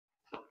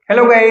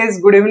Hello guys,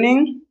 good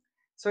evening.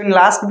 So in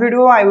last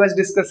video I was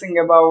discussing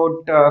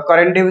about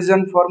current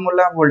division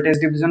formula, voltage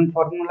division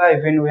formula,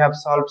 even we have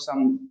solved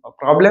some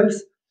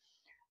problems.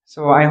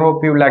 So I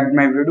hope you liked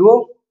my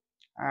video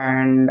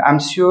and I'm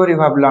sure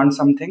you have learned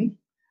something.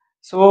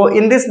 So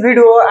in this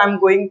video I'm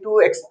going to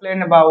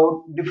explain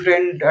about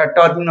different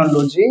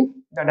terminology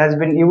that has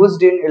been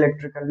used in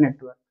electrical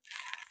network.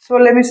 So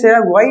let me say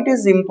why it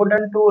is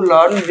important to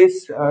learn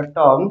these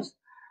terms,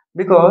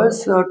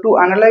 because to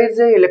analyze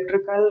a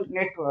electrical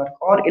network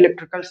or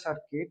electrical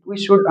circuit we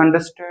should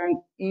understand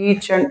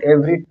each and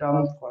every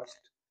term first.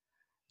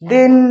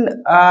 Then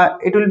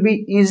it will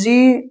be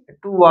easy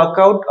to work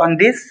out on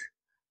this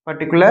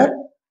particular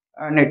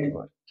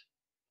network.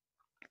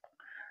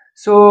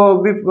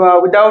 So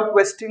without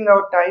wasting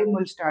our time,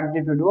 we'll start the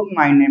video.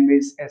 My name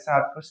is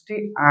SR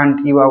Pusti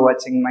and you are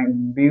watching my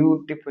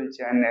beautiful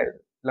channel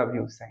Love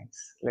You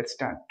Science. Let's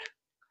start.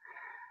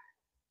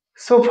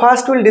 So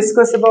first we'll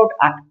discuss about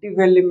active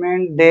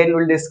element, then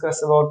we'll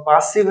discuss about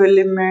passive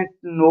element,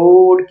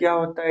 node क्या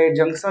होता है,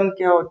 junction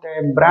क्या होता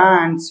है,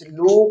 branch,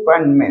 loop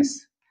and mesh.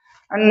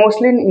 And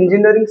mostly in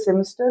engineering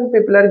semester,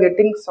 people are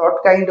getting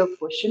short kind of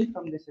question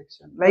from this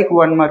section. Like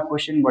one mark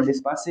question, what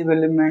is passive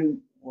element,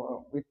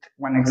 with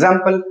one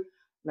example,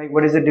 like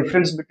what is the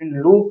difference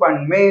between loop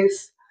and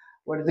mesh,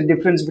 what is the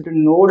difference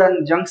between node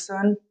and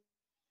junction,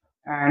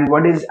 and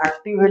what is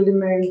active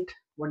element,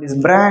 what is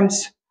branch.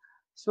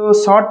 So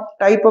short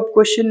type of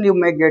question you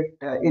may get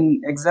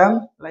in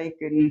exam, like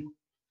in.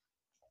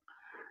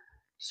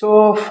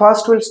 So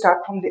first we'll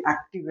start from the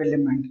active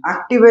element.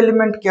 Active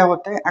element क्या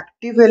होता है?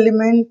 Active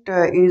element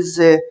is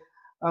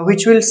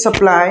which will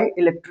supply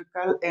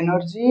electrical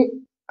energy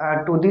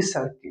to the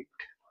circuit,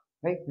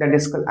 right? That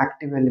is called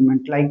active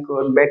element, like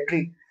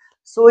battery.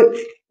 So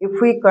if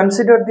we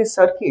consider the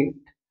circuit,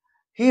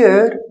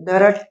 here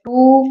there are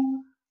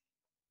two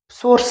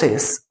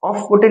sources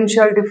of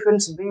potential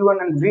difference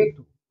V1 and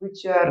V2,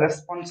 which are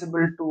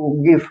responsible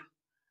to give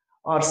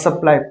or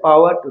supply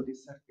power to the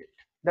circuit.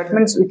 That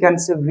means we can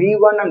say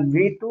V1 and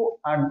V2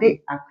 are the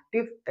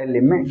active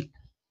element.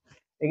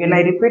 Again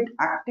I repeat,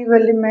 active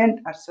element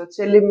are such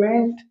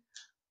element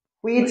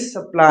which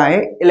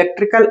supply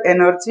electrical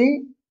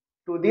energy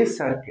to the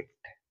circuit.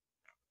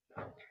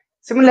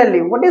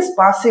 Similarly, what is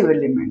passive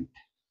element?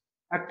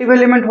 Active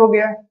element हो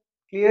गया,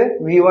 clear?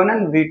 V1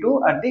 and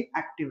V2 are the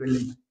active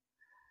element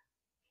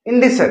in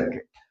the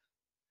circuit.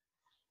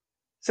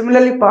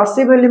 Similarly,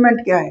 passive element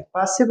क्या है?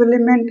 Passive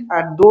element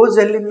are those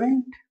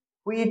element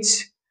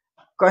which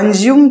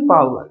consume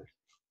power,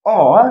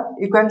 or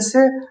you can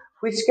say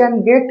which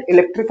can get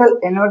electrical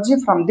energy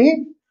from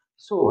the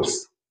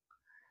source.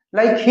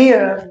 Like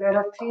here there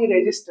are three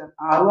resistors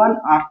R1,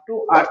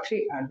 R2,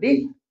 R3 are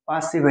the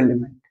passive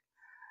element.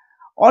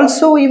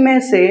 Also we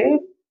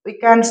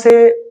can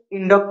say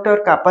inductor,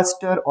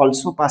 capacitor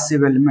also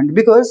passive element,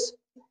 because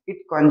it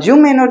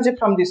consume energy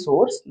from the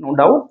source, no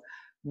doubt,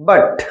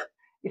 but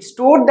it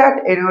stored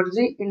that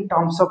energy in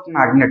terms of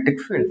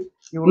magnetic field.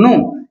 You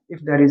know,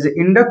 if there is an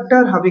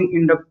inductor having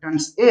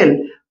inductance L,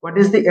 what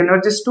is the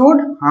energy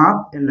stored?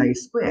 Half Li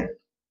square.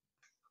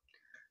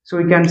 So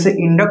we can say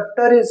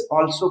inductor is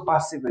also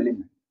passive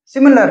element.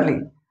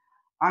 Similarly,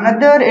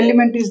 another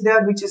element is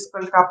there which is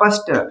called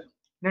capacitor.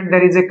 Then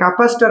there is a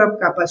capacitor of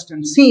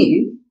capacitance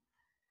C.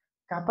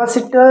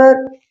 Capacitor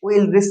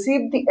will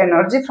receive the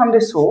energy from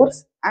the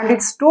source and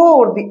it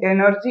store the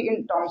energy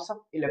in terms of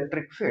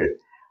electric field.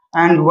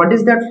 And what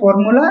is that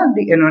formula?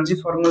 The energy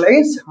formula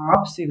is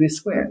half CV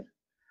square.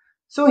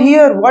 So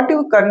here what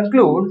you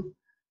conclude,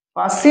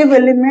 passive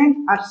element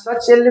are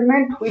such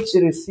element which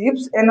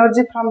receives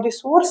energy from the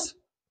source.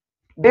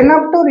 Then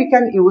after we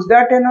can use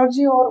that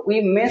energy or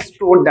we may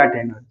store that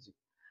energy.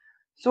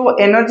 So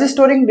energy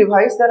storing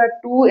device, there are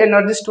two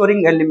energy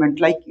storing element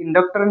like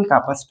inductor and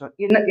capacitor.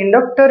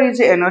 Inductor is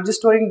a energy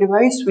storing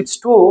device which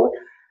store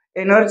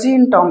energy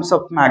in terms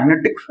of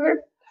magnetic field,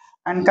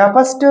 and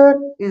capacitor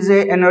is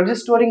a energy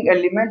storing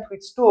element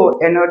which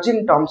store energy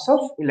in terms of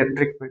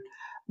electric field.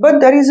 But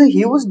there is a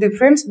huge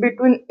difference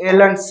between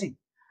L and C.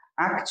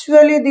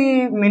 Actually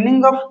the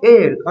meaning of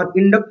L or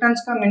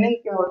inductance का meaning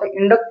क्या होता है?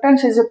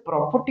 Inductance is a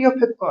property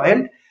of a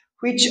coil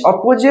which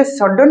opposes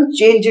sudden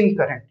change in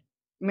current.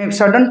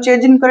 Sudden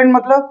change in current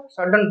मतलब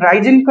sudden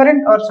rise in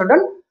current or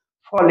sudden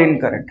fall in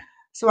current.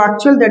 So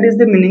actually that is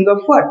the meaning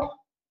of what?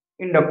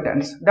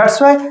 Inductance. That's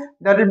why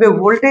there will be a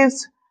voltage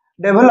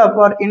developed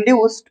or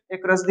induced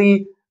across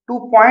the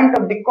 2 points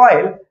of the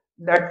coil.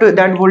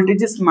 That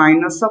voltage is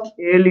minus of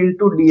L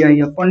into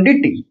di upon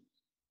dt.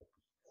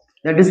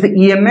 That is the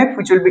EMF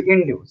which will be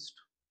induced.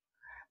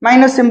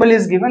 Minus symbol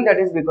is given, that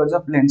is because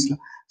of Lenz's law.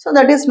 So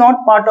that is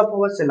not part of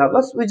our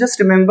syllabus. We just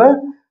remember,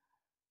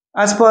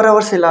 as per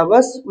our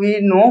syllabus, we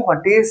know what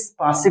is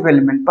passive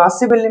element.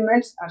 Passive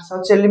elements are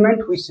such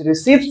element which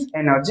receives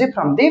energy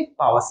from the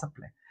power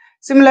supply.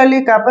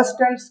 Similarly,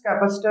 capacitance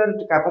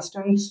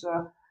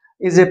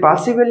is a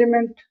passive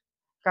element.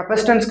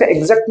 Capacitance का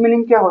exact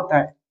meaning क्या होता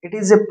है? It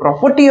is a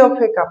property of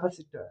a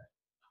capacitor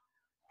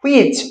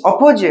which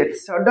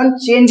opposes sudden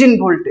change in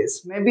voltage,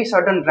 maybe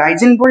sudden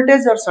rise in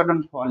voltage or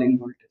sudden fall in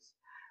voltage.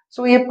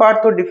 सो ये part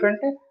तो different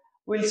है.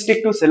 Will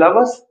stick to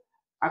syllabus.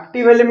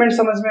 Active element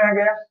समझ में आ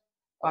गया,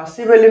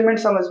 passive element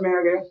समझ में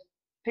आ गया.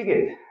 ठीक है.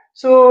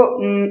 सो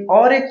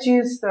और एक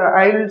चीज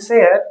आई विल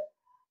शेयर.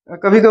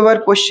 कभी कभार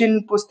क्वेश्चन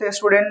पूछते हैं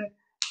स्टूडेंट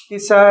कि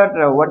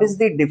sir what is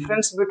the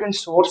difference between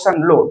source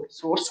and load.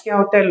 Source क्या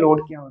होता है,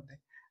 लोड क्या होता है.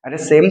 अरे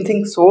same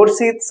thing.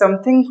 Source is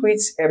something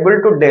which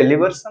able to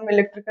deliver some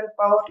electrical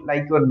power,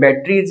 like your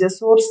battery is a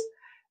source,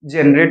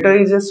 generator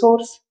is a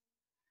source,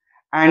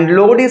 and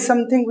load is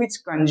something which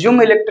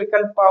consume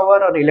electrical power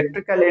or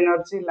electrical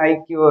energy,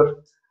 like your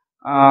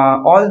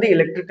all the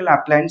electrical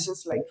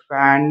appliances like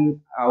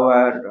fan,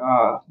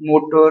 our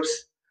motors.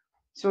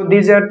 So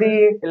these are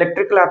the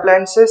electrical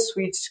appliances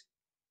which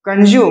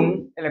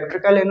consume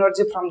electrical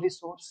energy from the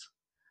source.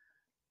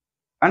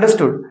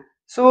 Understood?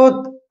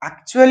 So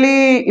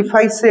actually, if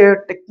I say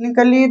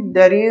technically,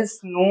 there is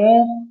no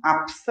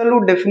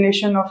absolute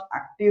definition of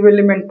active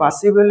element,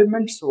 passive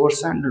element,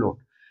 source and load.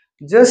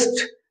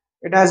 Just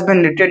it has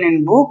been written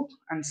in book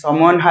and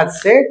someone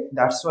has said,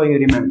 that's why you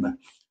remember.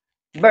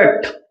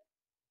 But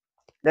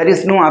there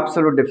is no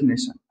absolute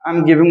definition.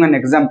 I'm giving an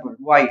example.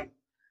 Why?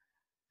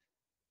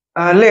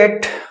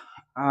 Let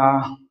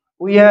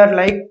we are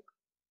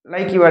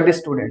like you are the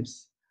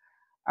students,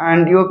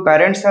 and your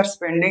parents are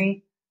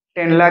spending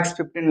 10 lakhs,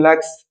 15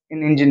 lakhs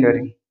in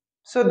engineering.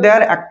 So they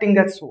are acting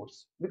as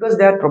source because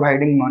they are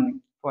providing money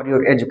for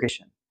your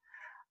education,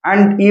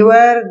 and you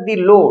are the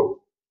load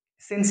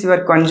since you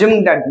are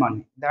consuming that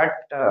money, that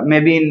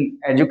maybe in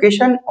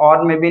education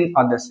or maybe in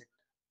other sector.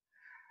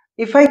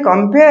 If I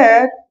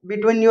compare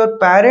between your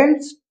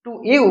parents to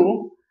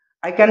you,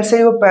 I can say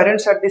your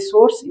parents are the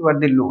source, you are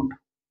the load.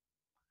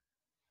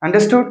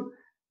 Understood?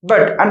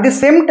 But at the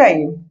same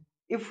time,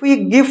 if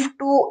we give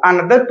to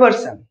another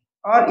person,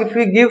 or if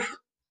we give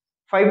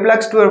 5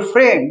 lakhs to a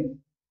friend,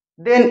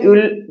 then you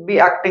will be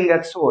acting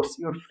as source,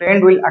 your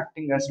friend will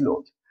acting as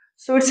load.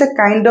 So it's a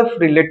kind of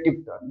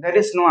relative term. There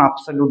is no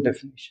absolute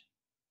definition.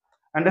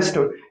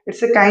 Understood?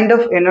 It's a kind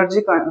of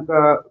energy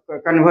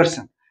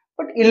conversion.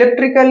 But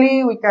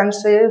electrically, we can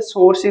say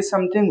source is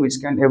something which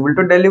can able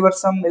to deliver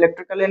some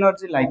electrical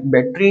energy, like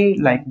battery,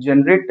 like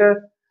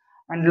generator,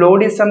 and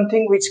load is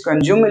something which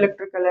consume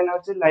electrical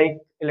energy, like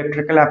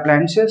electrical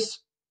appliances.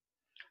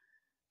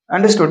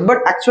 Understood? But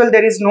actually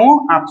there is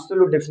no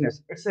absolute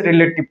definition. It's a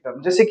relative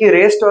term. जैसे कि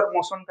rest और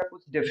motion का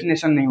कुछ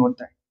definition नहीं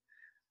होता है.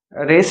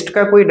 Rest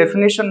का कोई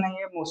डेफिनेशन नहीं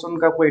है, मोशन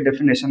का कोई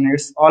डेफिनेशन नहीं.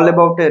 It's all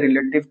about a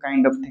relative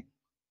kind of thing.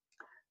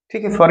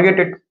 ठीक है, forget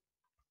it.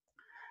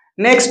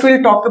 Next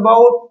will talk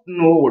about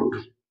node.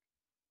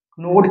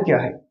 Node क्या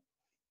है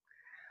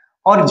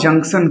और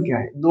जंक्शन क्या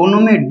है, दोनों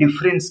में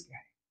डिफरेंस क्या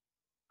है.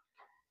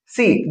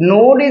 सी,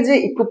 node is a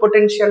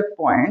equipotential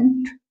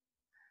point.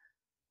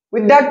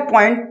 With that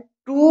point,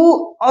 two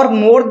or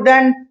more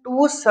than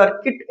two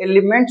circuit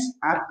elements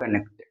are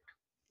connected.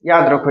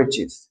 याद रखो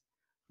चीज.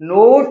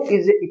 Node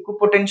is a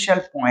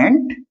equipotential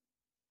point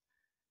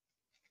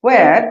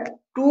where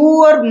two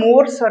or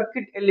more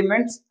circuit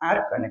elements are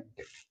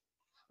connected.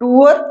 Two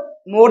or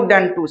more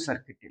than two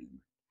circuit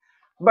elements.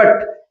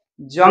 But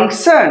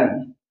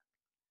junction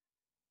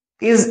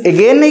is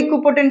again an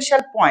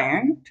equipotential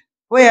point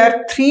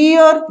where three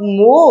or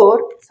more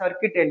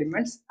circuit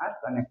elements are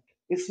connected.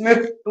 इसमें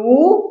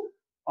two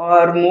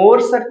और more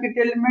circuit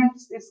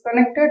elements is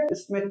connected.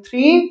 इसमें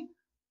three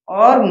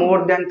और more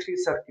than three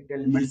circuit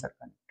elements are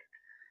connected.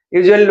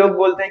 Usually लोग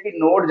बोलते हैं कि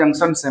node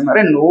junction same.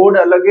 अरे node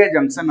अलग है,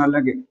 जंक्शन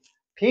अलग है.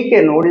 ठीक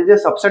है, node is a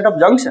subset of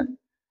junction,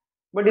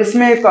 but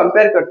इसमें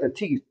कंपेयर करते हैं.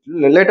 ठीक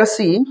है, लेट अस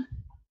सी.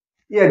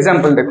 ये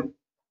एग्जांपल देखो.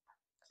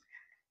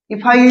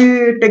 If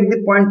I take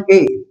the point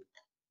A,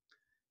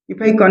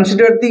 if I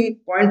consider the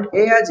point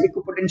A as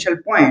equipotential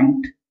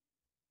point,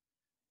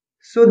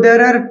 so there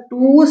are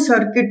two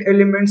circuit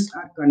elements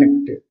are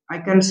connected. I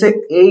can say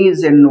A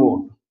is a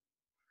node.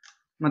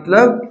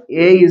 Matlab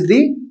A is the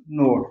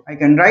node. I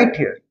can write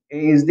here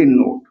A is the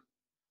node.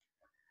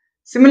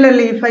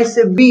 Similarly, if I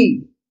say B,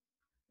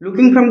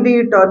 looking from the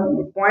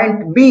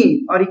point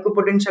B or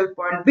equipotential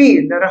point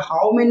B, there are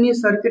how many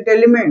circuit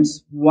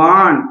elements?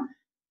 1,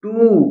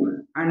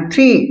 2 and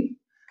 3.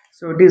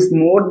 So it is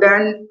more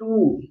than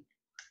 2.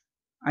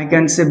 I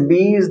can say B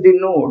is the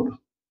node.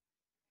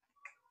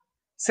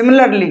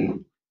 Similarly,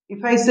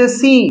 if I say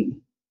C,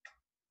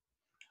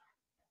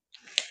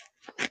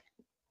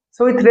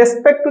 so with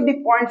respect to the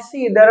point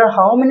C, there are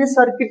how many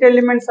circuit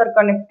elements are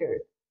connected?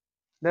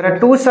 There are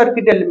two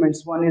circuit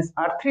elements. One is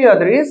R3,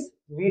 other is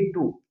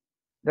V2.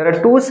 There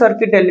are two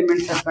circuit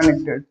elements are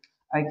connected.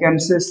 I can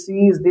say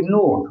C is the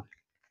node.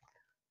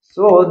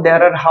 So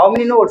there are how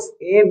many nodes?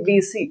 A, B,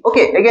 C.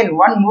 Okay, again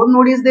one more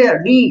node is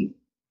there, D.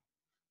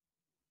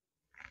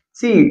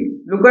 See,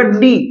 look at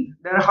D.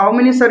 There are how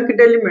many circuit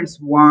elements?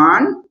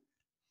 1,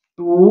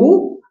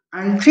 2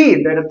 and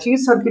 3. There are three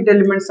circuit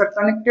elements are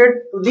connected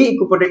to the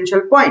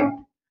equipotential point.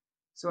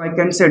 So I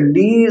can say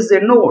D is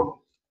a node.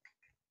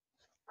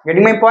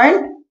 Getting my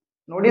point?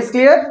 Node is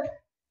clear?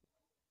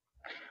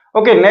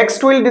 Okay,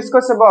 next we'll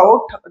discuss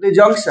about the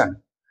junction.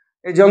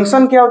 A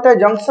junction क्या होता है?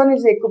 Junction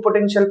is a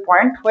equipotential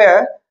point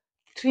where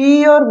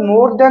 3 or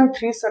more than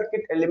 3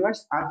 circuit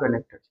elements are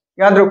connected.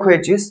 याद रखो ये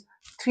चीज,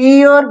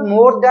 3 or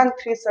more than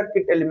 3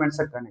 circuit elements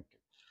are connected.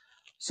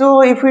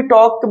 So if we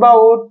talk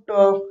about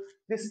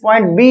this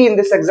point B in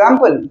this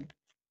example,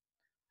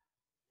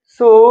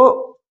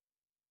 so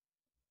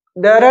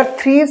there are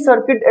 3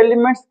 circuit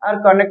elements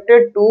are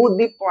connected to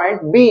the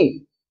point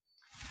B.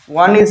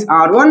 One is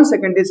R1,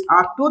 second is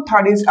R2,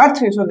 third is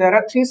R3. So there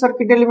are 3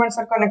 circuit elements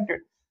are connected.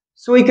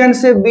 So we can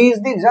say B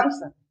is the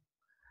junction.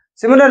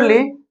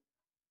 Similarly,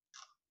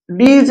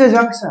 D is a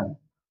junction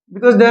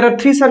because there are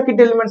 3 circuit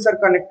elements are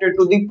connected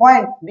to the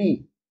point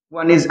D.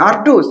 One is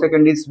R2,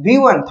 second is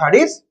V1, third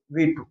is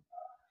V2.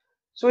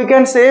 So we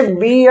can say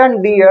B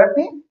and D are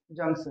the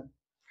junction.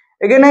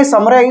 Again, I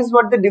summarize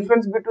what the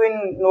difference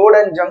between node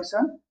and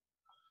junction.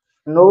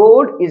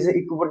 Node is an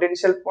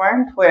equipotential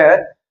point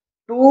where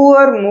 2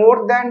 or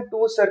more than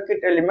 2 circuit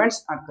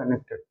elements are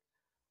connected.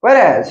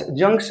 Whereas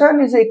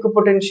junction is an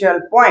equipotential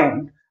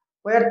point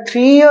where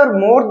 3 or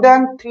more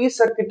than 3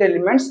 circuit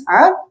elements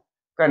are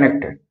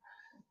connected.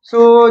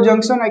 So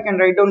junction I can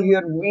write down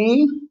here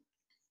B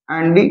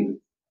and D.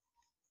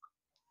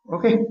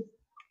 Okay.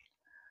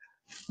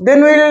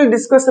 Then we will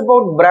discuss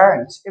about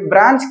branch. A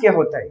branch क्या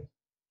होता है?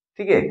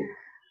 ठीक है?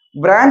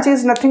 Branch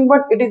is nothing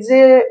but it is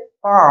a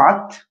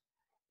path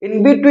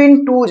in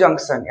between two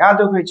junction.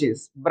 याद रखो ये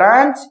चीज.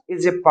 Branch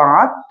is a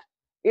path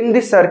in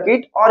the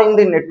circuit or in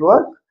the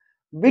network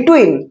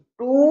between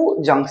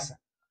two junction.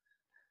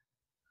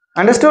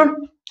 Understood?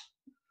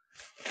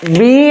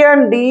 B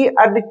and D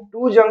are the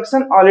two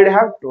junction already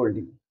have told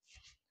you.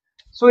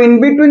 So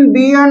in between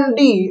B and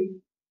D,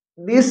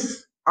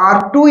 this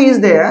R2 is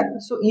there.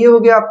 So ये हो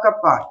गया आपका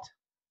path.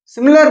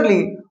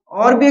 Similarly,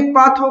 और भी एक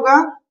path होगा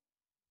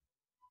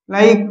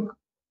like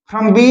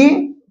from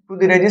B to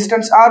the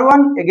resistance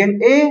R1, again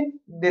A,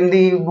 then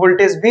the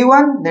voltage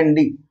V1, then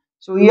D.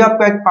 So ये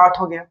आपका एक path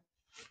हो गया.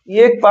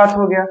 ये एक path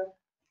हो गया.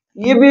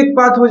 ये भी एक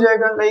path हो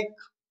जाएगा like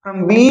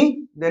from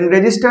B, then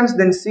resistance,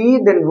 then C,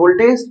 then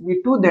voltage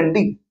V2, then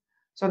D.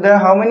 So there are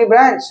how many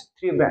branch?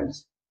 3 branch.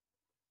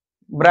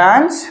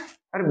 Branch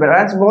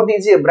बहुत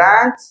easy है.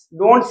 Branch,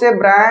 don't say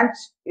branch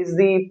is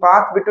the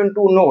path between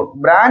two nodes.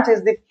 Branch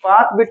is the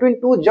path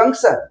between two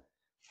junction.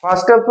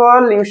 First of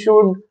all, you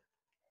should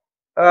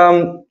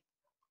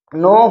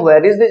know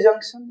where is the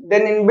junction.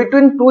 Then in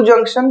between two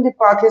junction, the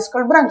path is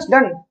called branch.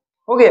 Done.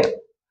 हो गया.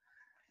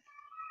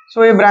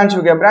 So ये branch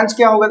हो गया. Branch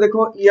क्या होगा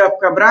देखो, ये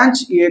आपका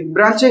branch, ये एक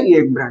branch है, ये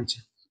एक branch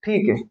है.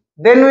 ठीक है.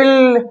 Then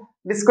we'll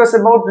discuss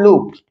about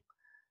loop.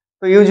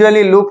 तो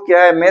यूजुअली लूप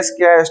क्या है, मेश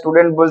क्या है,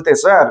 स्टूडेंट बोलते हैं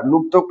सर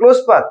लूप तो क्लोज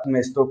पाथ,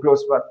 मेश तो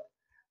क्लोज पाथ.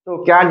 तो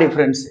क्या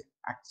डिफरेंस है?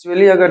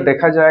 एक्चुअली अगर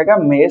देखा जाएगा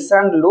mesh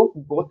and loop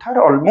both are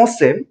almost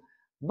same,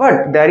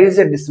 but there is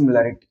a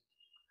dissimilarity.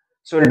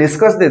 So will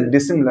discuss the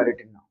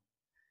dissimilarity now.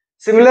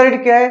 Similarity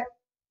क्या है?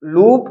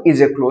 Loop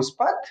is a close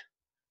path,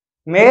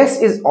 mesh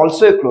is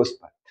also a close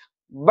path,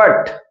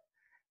 but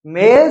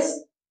mesh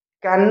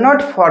can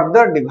not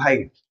further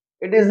divide.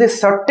 It is the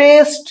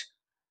shortest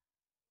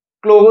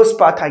close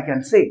path I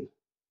can say.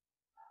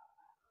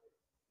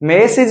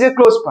 Mesh is a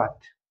closed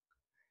path,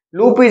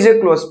 loop is a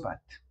closed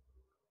path,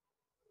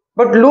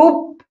 but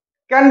loop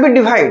can be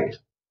divided,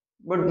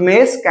 but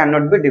mesh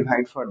cannot be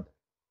divided further.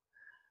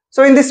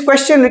 So in this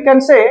question we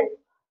can say,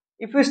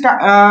 if we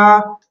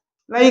start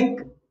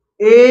like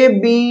A,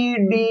 B,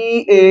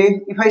 D,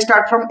 A, if I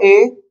start from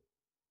A,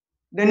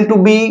 then to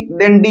B,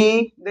 then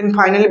D, then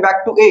finally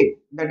back to A,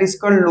 that is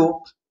called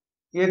loop.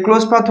 ये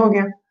closed path हो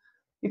गया.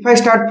 If I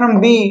start from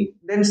B,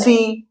 then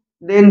C,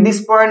 then this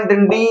point,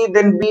 then D,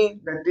 then B,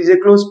 that is a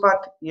closed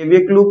path. ये भी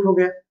एक loop हो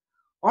गया.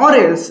 Or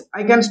else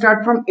I can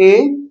start from A,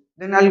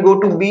 then I'll go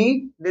to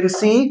B, then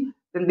C,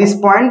 then this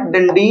point,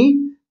 then D,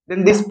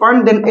 then this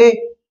point, then A.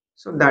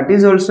 So that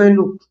is also a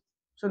loop.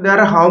 So there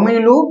are how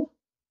many loop?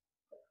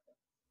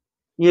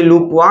 ये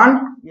loop 1,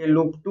 ये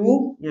loop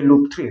 2, ये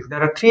loop 3.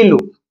 There are 3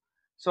 loop.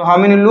 So how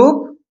many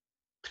loop?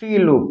 3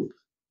 loop.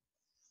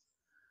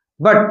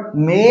 But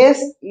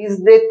mesh is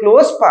the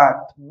closed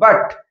path,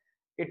 but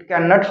it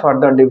cannot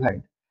further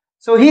divide.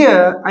 So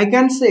here I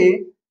can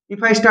say,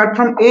 if I start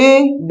from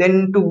A,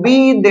 then to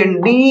B,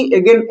 then D,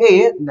 again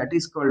A, that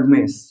is called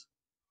mesh.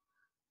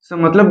 So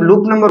मतलब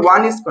loop number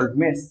 1 is called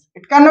mesh.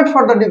 It cannot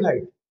further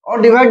divide,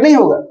 or divide नहीं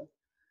होगा.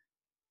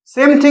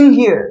 Same thing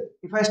here.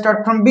 If I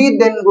start from B,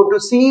 then go to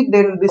C,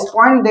 then this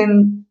point,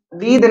 then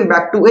D, then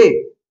back to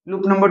A.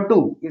 Loop number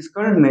 2 is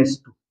called mesh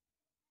 2.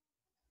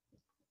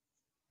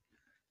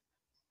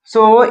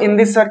 So in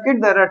this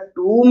circuit there are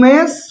 2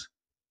 mesh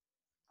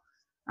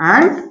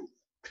and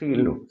 3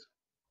 loops.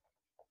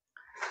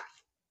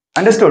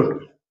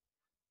 Understood?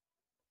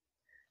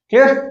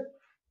 Clear?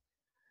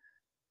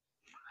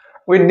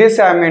 With this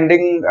I am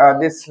ending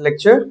this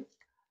lecture.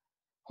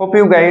 Hope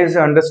you guys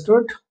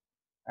understood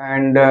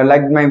and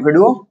liked my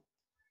video.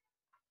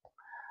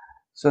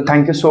 So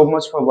thank you so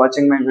much for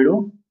watching my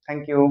video.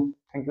 Thank you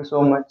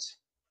so much.